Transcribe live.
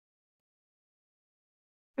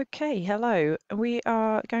Okay, hello. We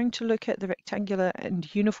are going to look at the rectangular and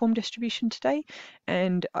uniform distribution today.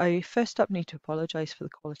 And I first up need to apologize for the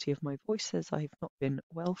quality of my voice as I've not been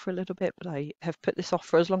well for a little bit, but I have put this off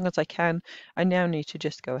for as long as I can. I now need to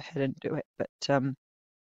just go ahead and do it, but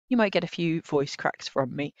you might get a few voice cracks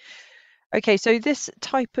from me. Okay, so this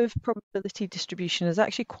type of probability distribution is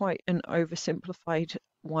actually quite an oversimplified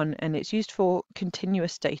one, and it's used for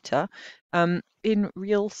continuous data. In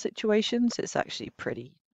real situations, it's actually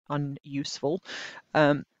pretty unuseful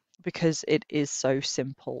um, because it is so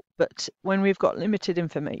simple. But when we've got limited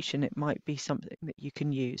information, it might be something that you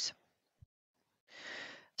can use.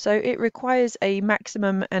 So it requires a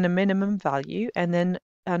maximum and a minimum value, and then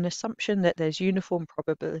an assumption that there's uniform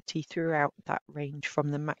probability throughout that range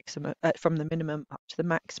from the minimum up to the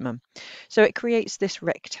maximum. So it creates this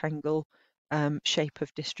rectangle shape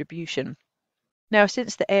of distribution. Now,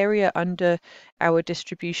 since the area under our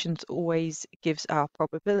distributions always gives our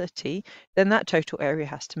probability, then that total area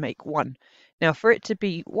has to make 1. Now, for it to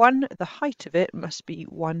be 1, the height of it must be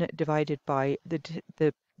 1 divided by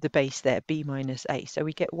the base there, b minus a. So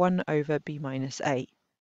we get 1 over b minus a.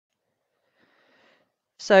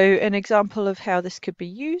 So an example of how this could be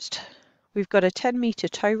used, we've got a 10-meter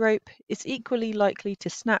tow rope. It's equally likely to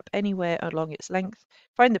snap anywhere along its length.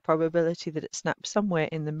 Find the probability that it snaps somewhere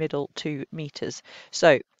in the middle 2 meters.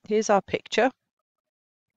 So here's our picture.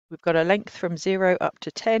 We've got a length from 0 up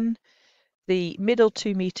to 10. The middle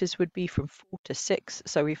 2 meters would be from 4 to 6,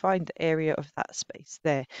 so we find the area of that space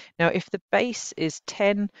there. Now, if the base is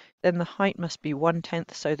 10, then the height must be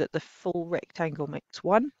 1/10, so that the full rectangle makes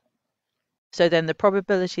 1. So then the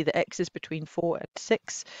probability that x is between 4 and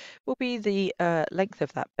 6 will be the length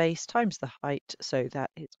of that base times the height, so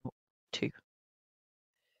that is 2.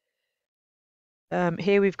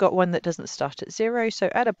 Here we've got one that doesn't start at 0, so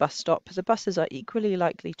at a bus stop, the buses are equally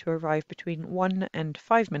likely to arrive between 1 and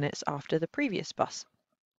 5 minutes after the previous bus.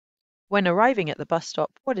 When arriving at the bus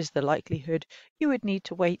stop, what is the likelihood you would need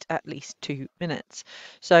to wait at least 2 minutes?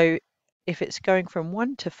 So if it's going from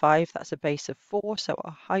 1 to 5, that's a base of 4, so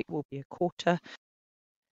our height will be 1/4.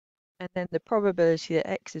 And then the probability that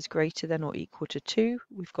x is greater than or equal to 2,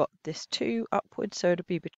 we've got this 2 upwards, so it'll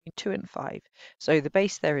be between 2 and 5. So the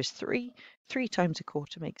base there is 3. 3 times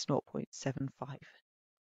 1/4 makes 0.75.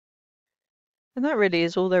 And that really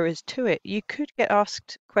is all there is to it. You could get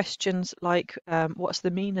asked questions like, what's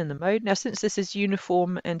the mean and the mode? Now, since this is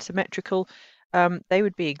uniform and symmetrical, they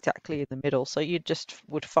would be exactly in the middle. So you just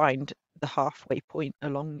would find the halfway point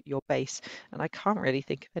along your base. And I can't really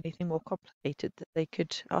think of anything more complicated that they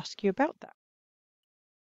could ask you about that.